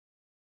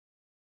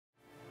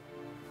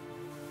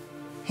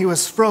He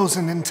was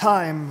frozen in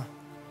time,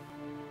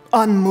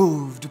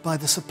 unmoved by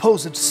the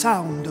supposed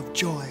sound of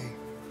joy.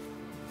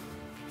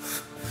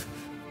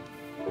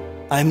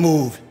 I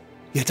move,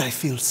 yet I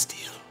feel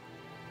still.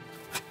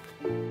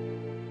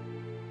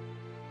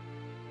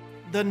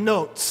 The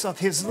notes of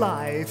his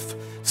life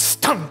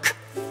stunk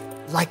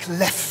like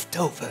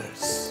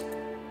leftovers.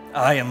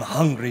 I am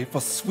hungry for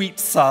sweet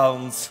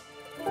sounds.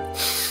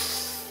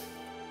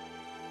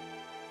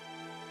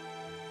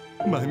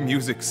 My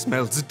music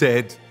smells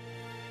dead.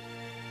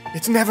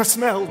 It never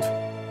smelled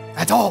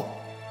at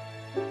all.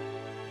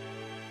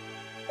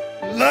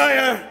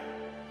 Liar!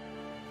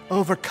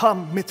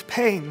 Overcome with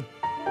pain,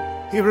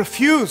 he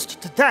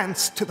refused to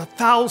dance to the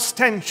foul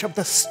stench of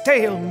the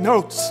stale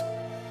notes.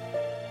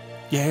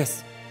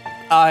 Yes,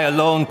 I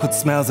alone could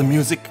smell the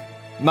music.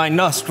 My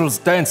nostrils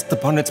danced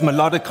upon its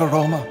melodic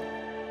aroma.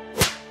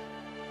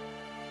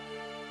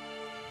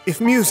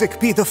 If music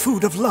be the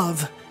food of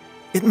love,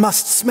 it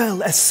must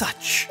smell as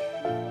such.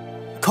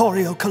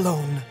 Choreo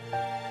Cologne.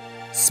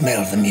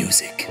 Smell the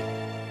music.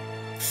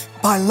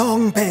 By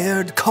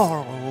long-beard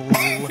Carl.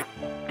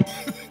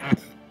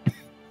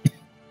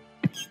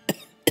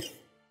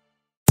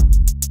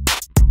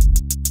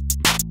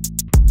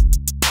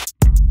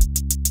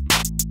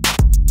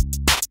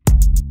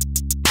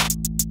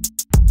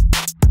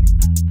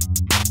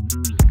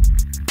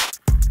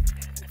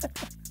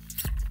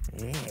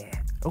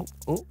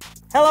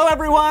 Hello,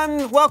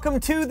 everyone. Welcome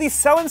to the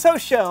So and So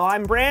Show.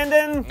 I'm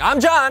Brandon.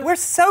 I'm John. We're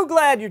so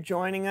glad you're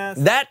joining us.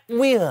 That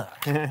we are.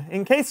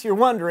 In case you're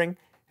wondering,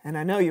 and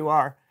I know you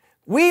are,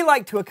 we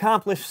like to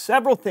accomplish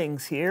several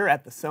things here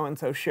at the So and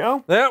So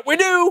Show. That we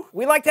do.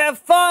 We like to have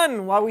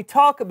fun while we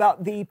talk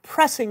about the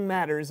pressing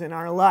matters in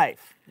our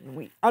life.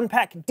 We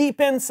unpack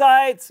deep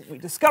insights, we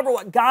discover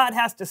what God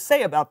has to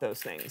say about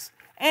those things.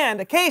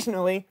 And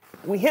occasionally,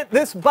 we hit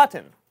this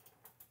button.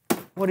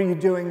 What are you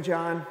doing,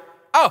 John?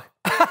 Oh,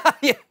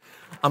 yeah.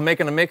 I'm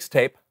making a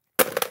mixtape.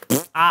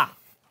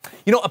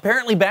 You know,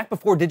 apparently back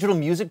before digital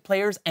music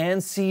players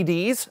and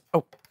CDs.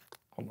 Oh,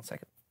 hold on a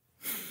second.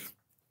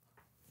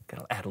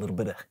 Gotta add a little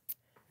bit of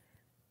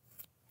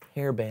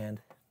hairband.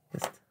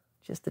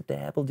 Just a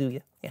dab will do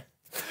you. Yeah.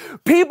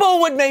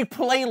 People would make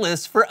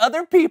playlists for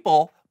other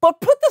people,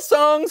 but put the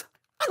songs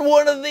on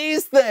one of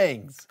these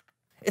things.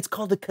 It's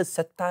called a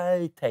cassette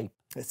tape.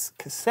 It's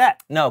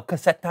cassette. No,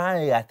 cassette.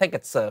 I think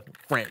it's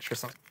French or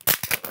something.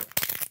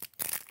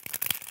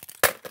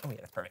 Oh yeah,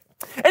 that's perfect.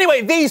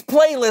 Anyway, these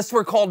playlists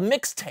were called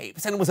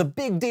mixtapes, and it was a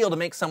big deal to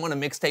make someone a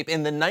mixtape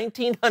in the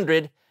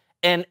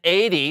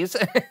 1980s.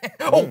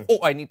 Oh,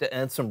 I need to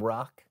add some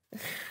rock.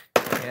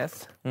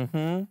 Yes.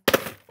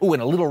 Oh,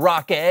 and a little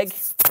rock egg.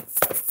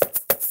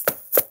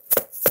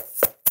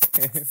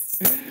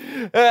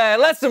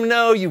 Lets them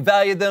know you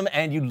valued them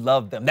and you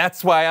loved them.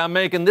 That's why I'm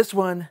making this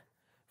one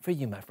for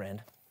you, my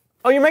friend.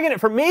 Oh, you're making it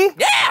for me?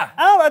 Yeah!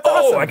 Oh, that's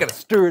awesome. Oh, I gotta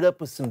stir it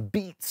up with some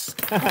beats.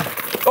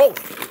 Oh,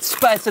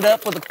 spice it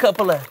up with a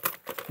couple of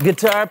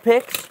guitar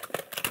picks.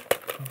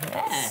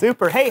 Yeah.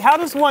 Super. Hey, how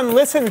does one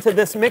listen to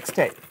this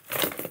mixtape?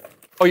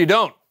 Oh, you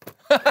don't?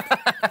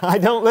 I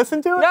don't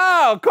listen to it?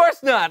 No, of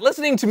course not.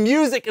 Listening to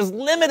music is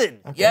limited.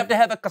 Okay. You have to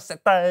have a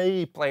cassette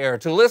player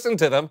to listen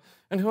to them.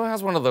 And who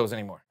has one of those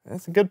anymore?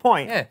 That's a good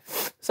point. Yeah.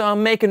 So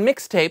I'm making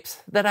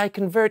mixtapes that I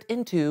convert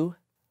into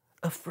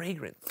a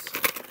fragrance.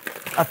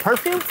 A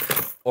perfume?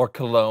 Or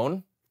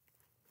cologne.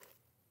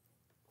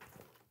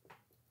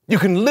 You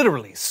can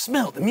literally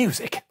smell the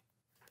music.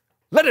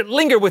 Let it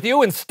linger with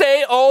you and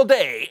stay all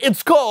day.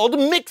 It's called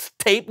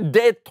Mixtape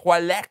de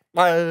Toilette.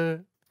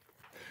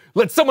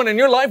 Let someone in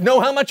your life know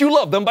how much you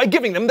love them by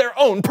giving them their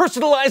own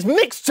personalized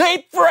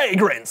mixtape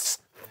fragrance.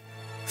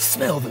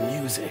 Smell the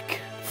music.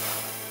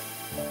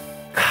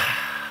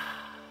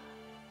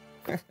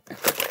 All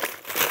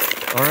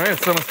right,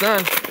 it's almost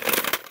done.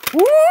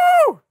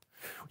 Woo!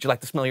 Would you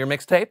like to smell your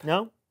mixtape?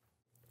 No.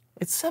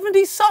 It's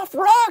 70s soft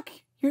rock.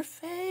 Your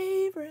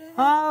favorite.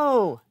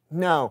 Oh,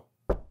 no.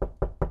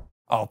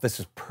 Oh, this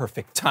is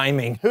perfect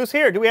timing. Who's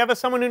here? Do we have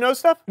someone who knows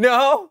stuff?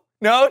 No.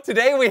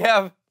 Today we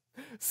have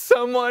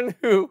someone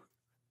who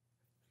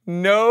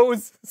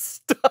knows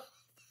stuff.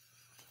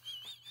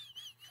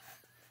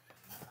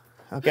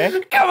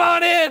 Okay. Come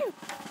on in.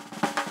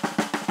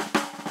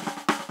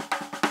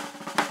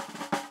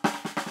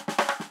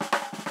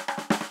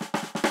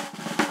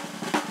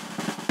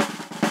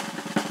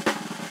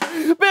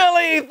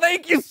 Billy,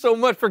 thank you so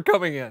much for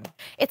coming in.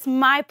 It's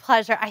my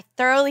pleasure. I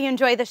thoroughly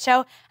enjoy the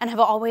show and have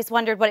always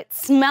wondered what it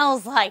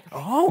smells like.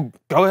 Oh,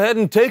 go ahead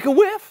and take a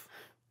whiff.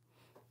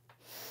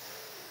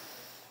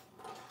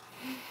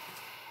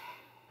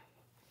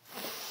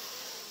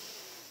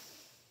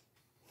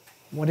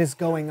 What is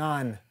going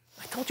on?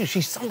 I told you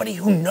she's somebody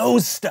who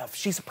knows stuff.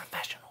 She's a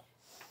professional.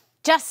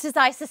 Just as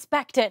I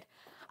suspected.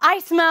 I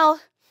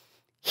smell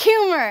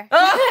humor.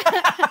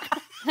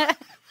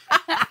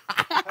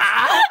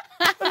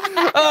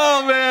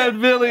 Oh, man,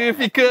 Billy, if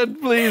you could,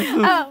 please.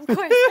 Oh, of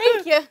course,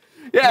 thank you.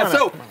 Yeah,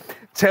 so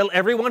tell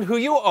everyone who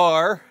you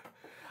are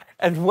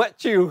and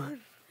what you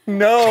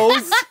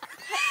knows.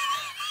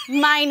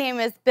 My name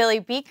is Billy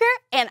Beaker,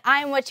 and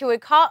I'm what you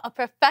would call a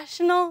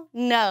professional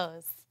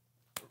nose.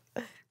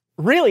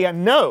 Really, a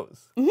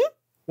nose? Mm-hmm.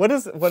 What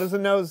does a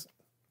nose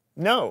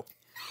know?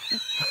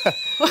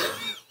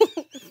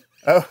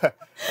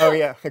 Oh,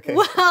 yeah, okay.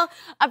 Well,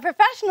 a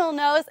professional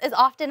nose is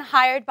often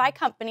hired by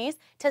companies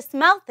to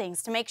smell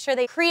things to make sure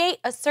they create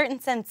a certain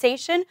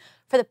sensation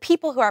for the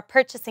people who are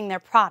purchasing their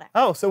product.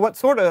 Oh, so what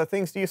sort of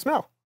things do you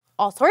smell?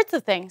 All sorts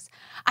of things.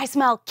 I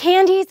smell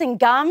candies and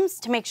gums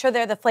to make sure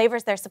they're the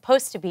flavors they're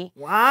supposed to be.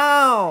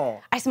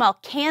 Wow. I smell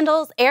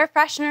candles, air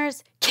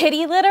fresheners,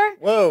 kitty litter.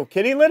 Whoa,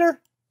 kitty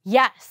litter?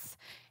 Yes.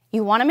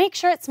 You want to make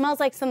sure it smells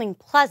like something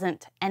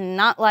pleasant and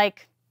not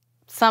like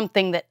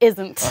something that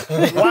isn't.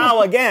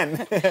 Wow,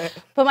 again.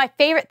 But my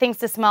favorite things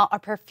to smell are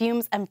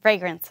perfumes and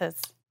fragrances.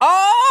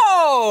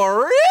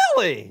 Oh,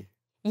 really?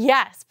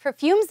 Yes,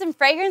 perfumes and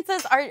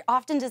fragrances are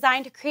often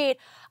designed to create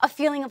a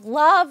feeling of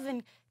love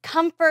and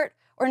comfort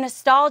or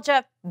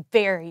nostalgia.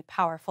 Very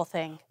powerful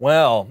thing.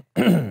 Well,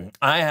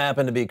 I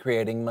happen to be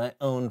creating my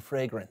own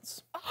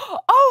fragrance. Oh,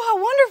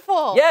 how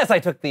wonderful! Yes, I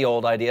took the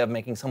old idea of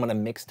making someone a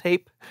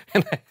mixtape,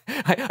 and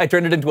I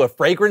turned it into a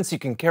fragrance you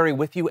can carry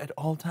with you at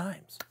all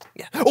times.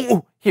 Yeah.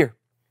 Oh, here.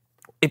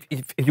 If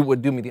you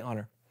would do me the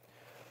honor.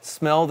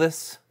 Smell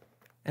this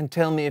and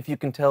tell me if you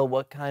can tell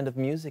what kind of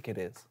music it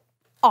is.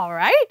 All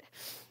right.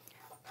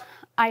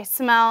 I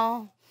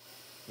smell.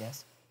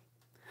 Yes?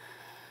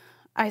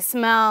 I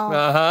smell.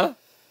 Uh-huh.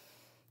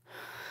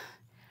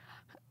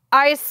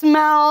 I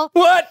smell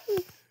What?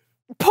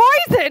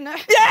 poison.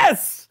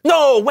 Yes!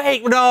 No,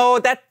 wait, no,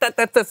 that's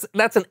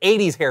an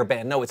 80s hair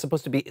band. No, it's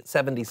supposed to be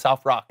 70s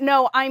soft rock.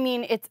 No, I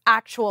mean it's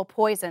actual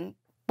poison.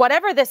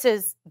 Whatever this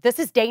is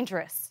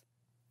dangerous.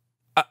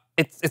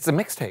 It's a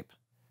mixtape.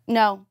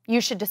 No,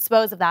 you should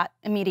dispose of that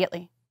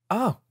immediately.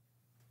 Oh.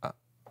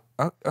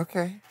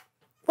 Okay.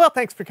 Well,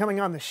 thanks for coming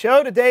on the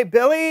show today,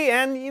 Billy,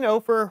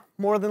 and, for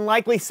more than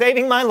likely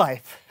saving my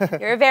life.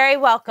 You're very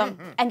welcome.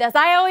 And as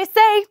I always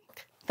say,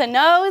 the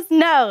nose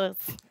knows.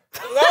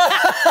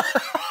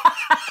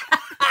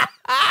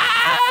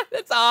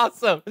 That's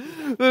awesome.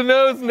 The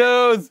nose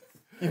knows.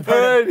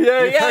 heard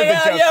the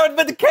joke.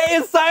 But the K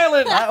is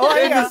silent.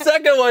 In the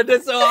second one,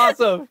 that's so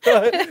awesome.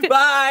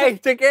 Bye.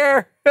 Take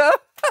care.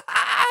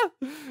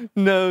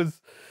 Nose.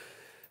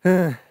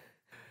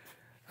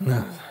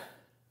 Nose.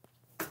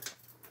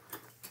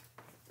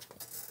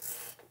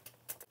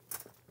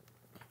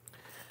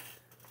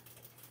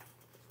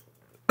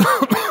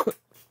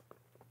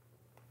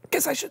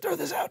 Guess I should throw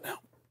this out now.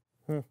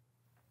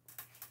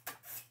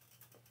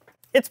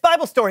 It's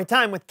Bible story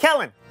time with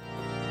Kellen.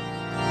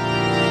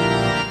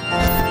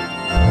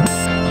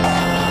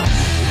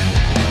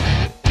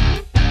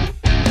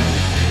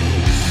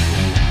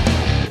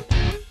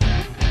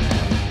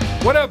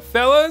 What up,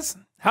 fellas?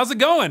 How's it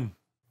going?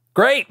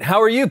 Great.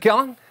 How are you,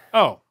 Kellen?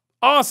 Oh,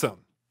 awesome.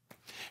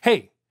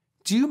 Hey,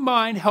 do you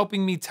mind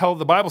helping me tell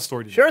the Bible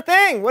story today? Sure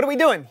thing. What are we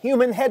doing?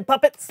 Human head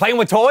puppets? Playing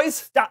with toys?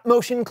 Stop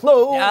motion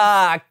clothes?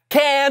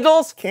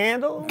 Candles?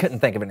 Candles? Couldn't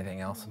think of anything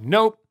else.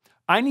 Nope.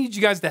 I need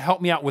you guys to help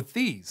me out with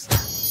these.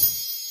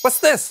 What's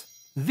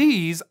this?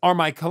 These are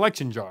my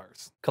collection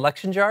jars.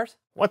 Collection jars?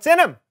 What's in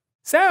them?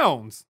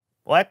 Sounds.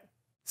 What?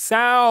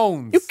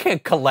 Sounds. You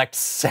can't collect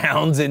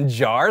sounds in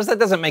jars. That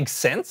doesn't make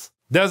sense.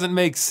 Doesn't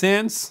make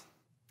sense.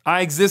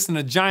 I exist in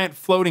a giant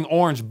floating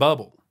orange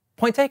bubble.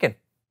 Point taken.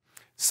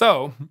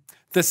 So,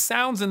 the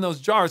sounds in those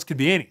jars could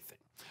be anything.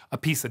 A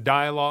piece of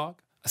dialogue,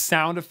 a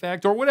sound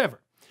effect, or whatever.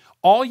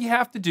 All you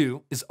have to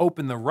do is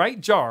open the right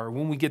jar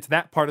when we get to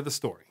that part of the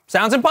story.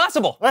 Sounds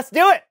impossible. Let's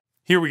do it.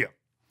 Here we go.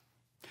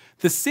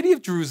 The city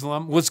of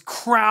Jerusalem was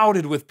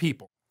crowded with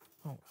people.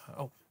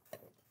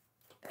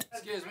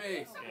 Excuse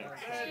me.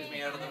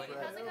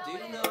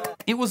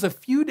 It was a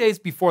few days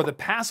before the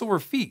Passover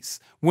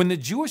feast when the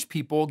Jewish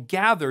people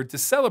gathered to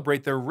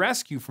celebrate their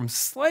rescue from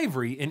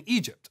slavery in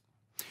Egypt.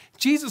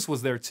 Jesus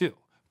was there too,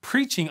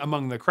 preaching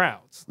among the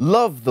crowds.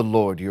 Love the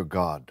Lord your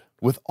God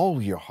with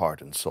all your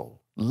heart and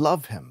soul.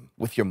 Love him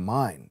with your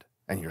mind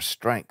and your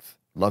strength.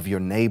 Love your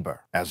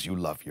neighbor as you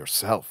love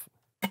yourself.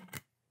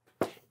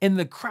 And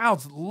the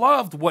crowds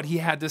loved what he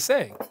had to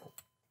say.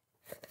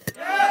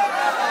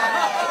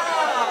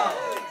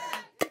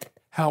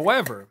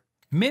 However,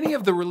 many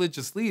of the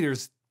religious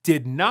leaders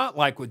did not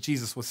like what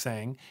Jesus was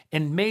saying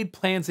and made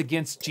plans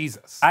against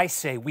Jesus. I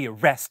say we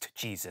arrest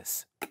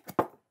Jesus.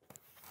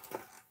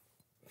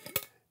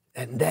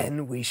 And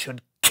then we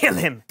should kill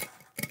him.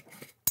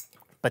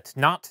 But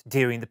not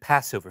during the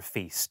Passover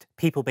feast.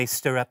 People may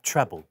stir up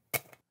trouble.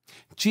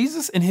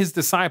 Jesus and his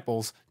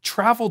disciples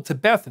traveled to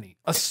Bethany,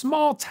 a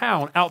small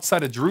town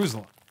outside of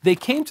Jerusalem. They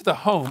came to the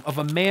home of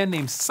a man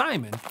named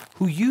Simon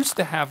who used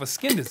to have a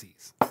skin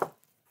disease.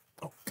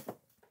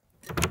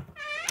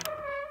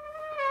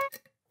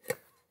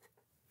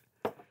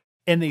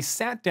 And they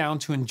sat down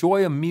to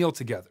enjoy a meal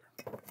together.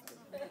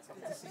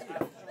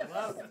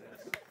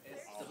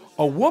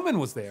 A woman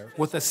was there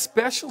with a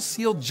special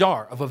sealed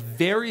jar of a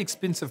very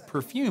expensive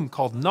perfume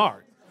called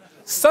nard.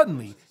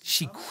 Suddenly,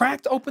 she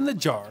cracked open the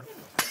jar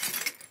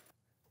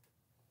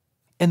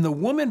and the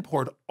woman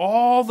poured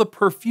all the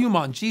perfume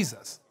on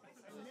Jesus.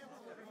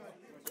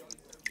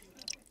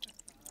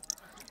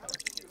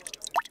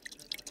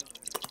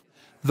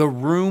 The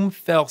room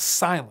fell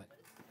silent,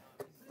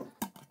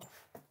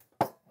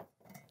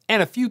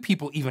 and a few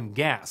people even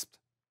gasped.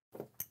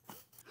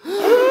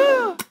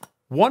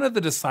 One of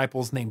the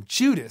disciples, named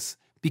Judas,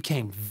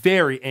 became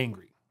very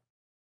angry.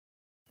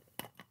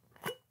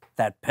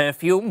 That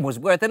perfume was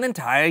worth an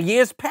entire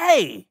year's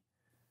pay.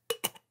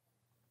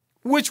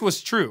 Which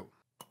was true.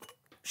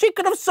 She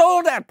could have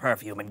sold that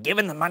perfume and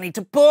given the money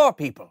to poor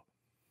people.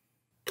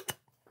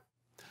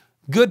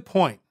 Good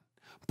point.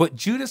 But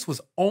Judas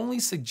was only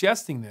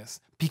suggesting this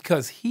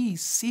because he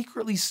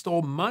secretly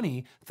stole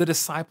money the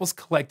disciples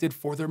collected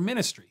for their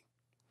ministry.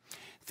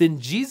 Then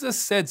Jesus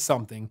said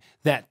something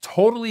that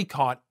totally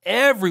caught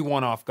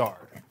everyone off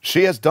guard.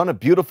 She has done a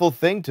beautiful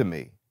thing to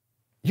me.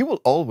 You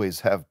will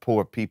always have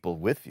poor people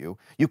with you.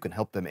 You can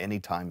help them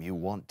anytime you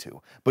want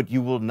to, but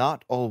you will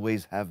not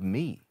always have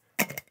me.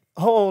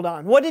 Hold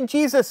on. What did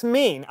Jesus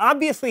mean?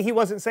 Obviously, he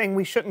wasn't saying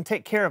we shouldn't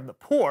take care of the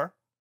poor.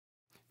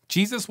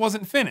 Jesus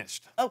wasn't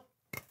finished. Oh.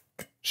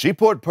 She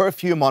poured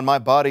perfume on my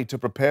body to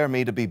prepare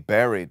me to be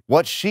buried.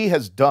 What she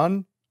has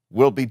done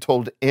will be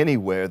told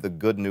anywhere the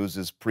good news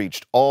is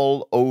preached,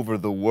 all over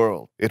the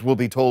world. It will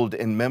be told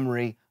in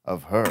memory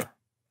of her.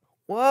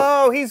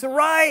 Whoa, he's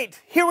right.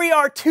 Here we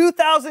are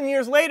 2,000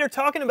 years later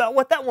talking about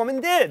what that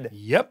woman did.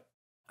 Yep.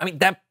 I mean,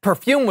 that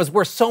perfume was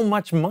worth so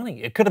much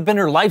money. It could have been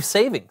her life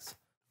savings.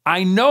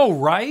 I know,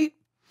 right?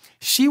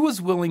 She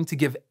was willing to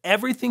give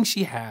everything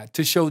she had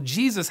to show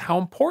Jesus how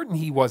important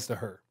he was to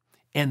her.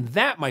 And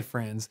that, my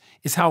friends,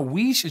 is how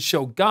we should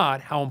show God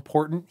how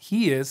important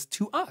he is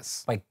to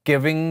us. By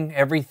giving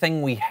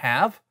everything we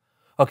have?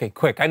 Okay,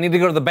 quick, I need to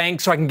go to the bank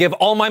so I can give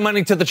all my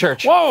money to the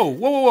church. Whoa,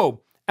 whoa, whoa,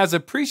 whoa. As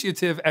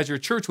appreciative as your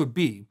church would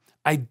be,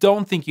 I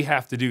don't think you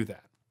have to do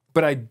that.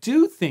 But I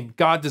do think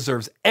God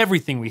deserves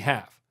everything we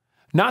have.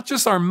 Not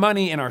just our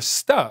money and our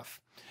stuff.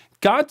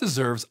 God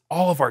deserves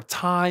all of our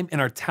time and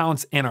our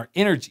talents and our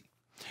energy.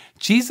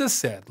 Jesus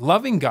said,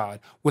 loving God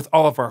with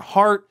all of our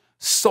heart,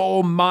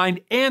 soul,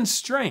 mind, and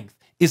strength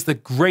is the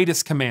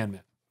greatest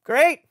commandment.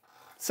 Great.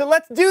 So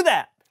let's do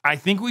that. I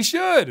think we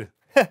should.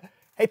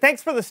 Hey,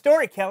 thanks for the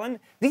story, Kellen.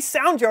 These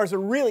sound jars are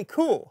really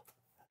cool.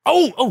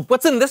 Oh,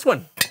 what's in this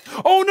one?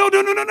 Oh, no,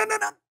 no, no, no, no, no,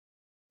 no.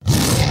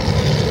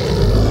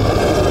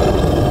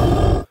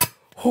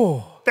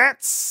 Oh,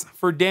 that's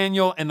for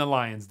Daniel and the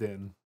Lion's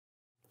Den.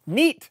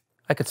 Neat.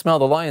 I could smell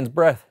the lion's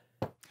breath.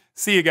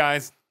 See you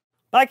guys.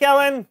 Bye,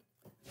 Kellen.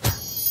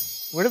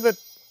 Where did the...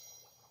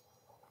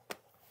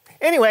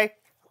 Anyway,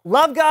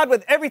 love God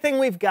with everything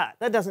we've got.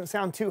 That doesn't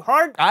sound too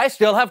hard. I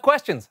still have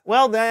questions.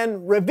 Well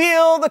then,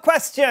 reveal the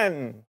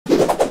question.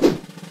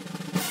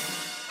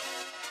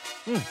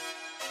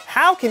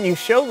 How can you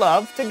show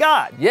love to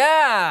God?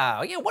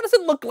 Yeah, what does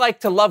it look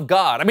like to love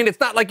God? I mean, it's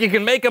not like you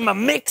can make him a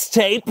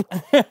mixtape.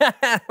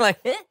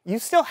 Like, You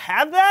still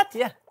have that?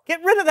 Yeah. Get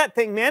rid of that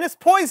thing, man. It's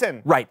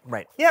poison. Right.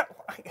 Yeah.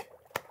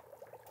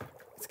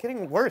 It's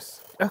getting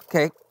worse.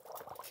 Okay.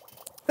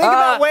 Think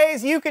about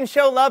ways you can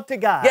show love to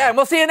God. Yeah, and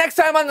we'll see you next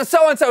time on the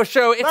So-and-So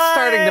Show. It's Bye.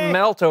 starting to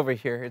melt over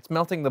here. It's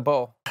melting the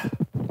bowl.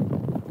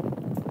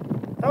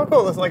 How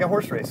cool. This is like a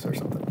horse race or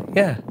something.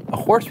 Yeah, a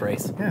horse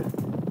race. Yeah.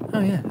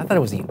 Oh, yeah, I thought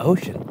it was the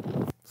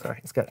ocean. Sorry,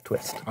 it's got a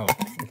twist. Oh,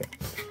 okay.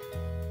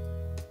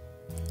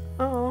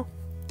 Oh,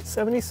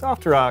 70s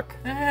soft rock.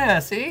 Yeah,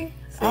 see?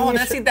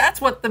 you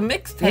that's what the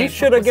mixtape You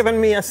should have given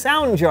me a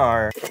sound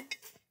jar.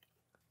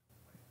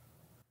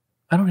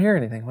 I don't hear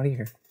anything. What do you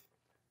hear?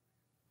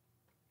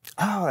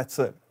 Oh, that's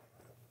the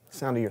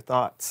sound of your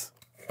thoughts.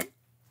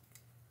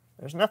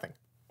 There's nothing.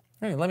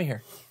 Hey, let me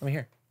hear.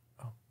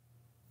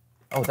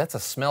 Oh, that's a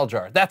smell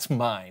jar. That's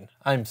mine.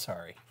 I'm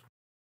sorry.